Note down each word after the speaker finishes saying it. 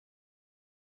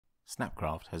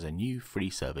Snapcraft has a new free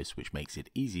service which makes it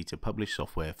easy to publish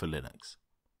software for Linux.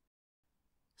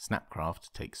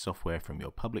 Snapcraft takes software from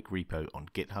your public repo on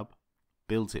GitHub,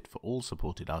 builds it for all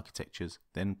supported architectures,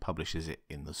 then publishes it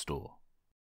in the store.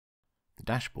 The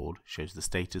dashboard shows the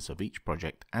status of each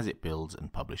project as it builds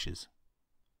and publishes.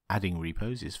 Adding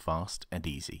repos is fast and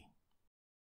easy.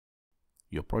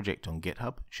 Your project on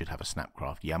GitHub should have a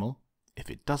Snapcraft YAML. If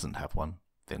it doesn't have one,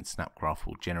 then Snapcraft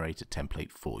will generate a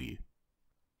template for you.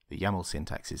 The YAML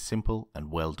syntax is simple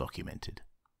and well documented.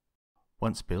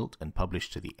 Once built and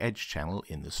published to the Edge channel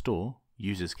in the store,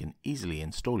 users can easily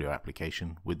install your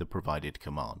application with the provided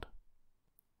command.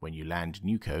 When you land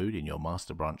new code in your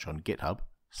master branch on GitHub,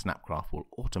 Snapcraft will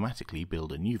automatically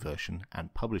build a new version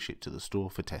and publish it to the store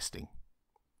for testing.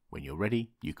 When you're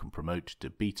ready, you can promote to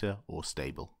beta or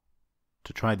stable.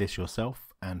 To try this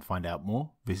yourself and find out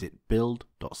more, visit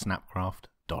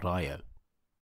build.snapcraft.io.